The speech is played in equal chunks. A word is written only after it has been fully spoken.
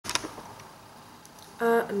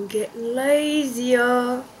I'm getting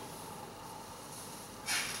lazier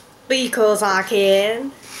because I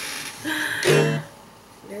can.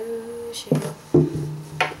 No shit.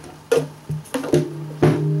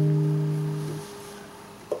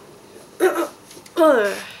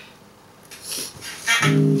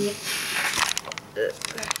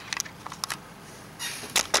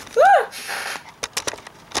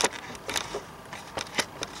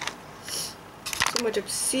 So much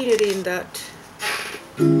obscenity in that.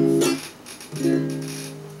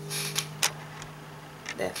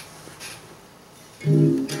 There.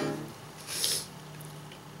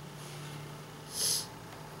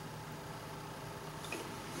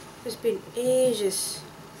 It's been ages.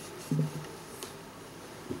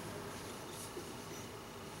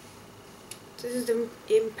 This is the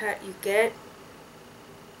impact you get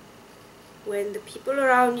when the people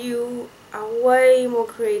around you are way more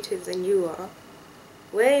creative than you are,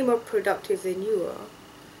 way more productive than you are,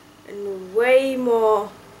 and way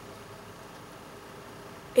more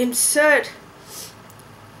insert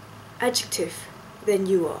adjective than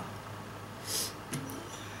you are.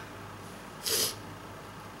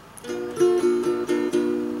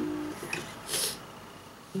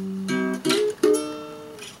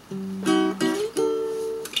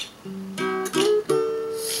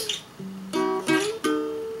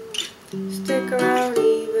 Stick around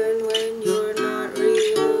even when you're not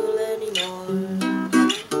real anymore.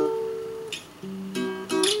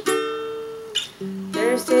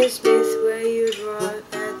 There's this myth where you rot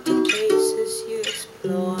at the places you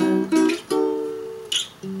explore.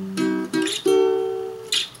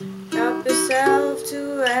 Help yourself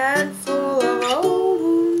to a handful of old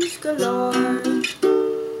wounds galore.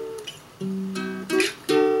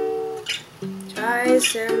 Try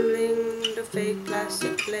assembling the fake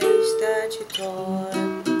plastic place that you tore.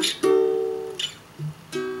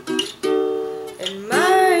 It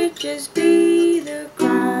might just be the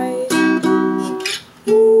cries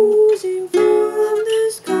oozing from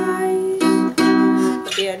the skies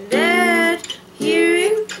of the undead,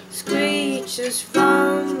 hearing screeches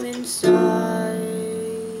from inside.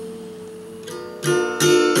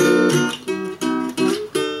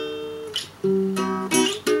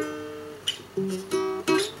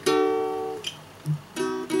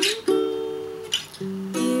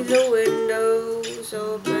 Leave the windows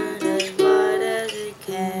open as wide as it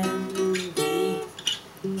can be.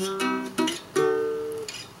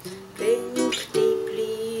 Drink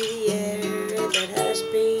deeply the air that has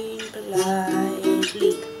been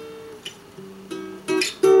politely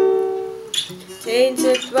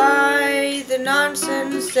tainted by the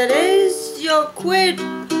nonsense that is your quid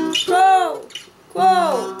pro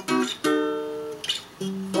quo.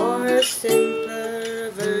 For a simpler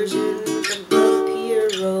version of bumpier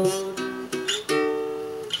road,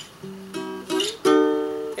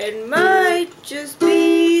 it might just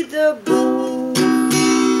be the booze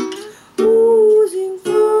oozing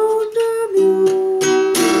from the muse.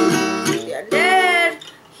 The undead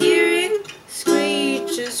hearing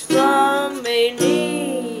screeches from an aging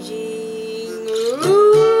ruse.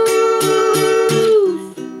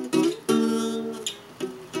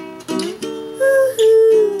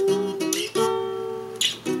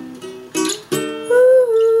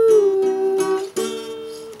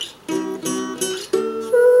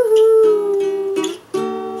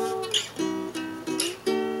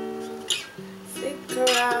 Stick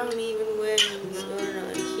around even when you're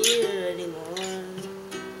not here anymore.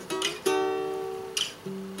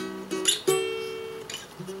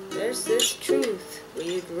 There's this truth where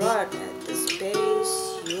you'd rot at the space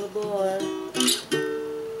you abhor.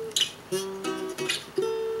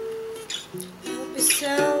 Help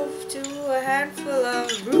yourself to a handful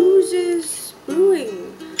of bruises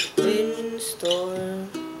brewing in store.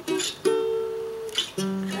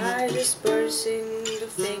 Try dispersing the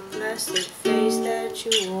fake plastic face that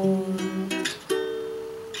you wore.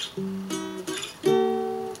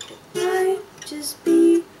 It might just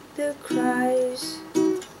be the cries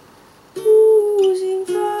oozing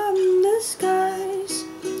from the skies,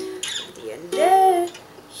 the undead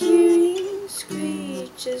hearing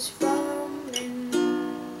screeches from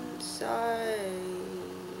inside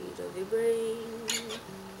of your brain.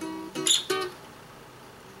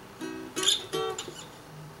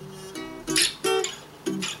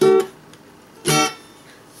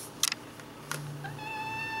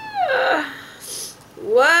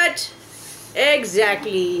 What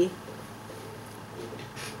exactly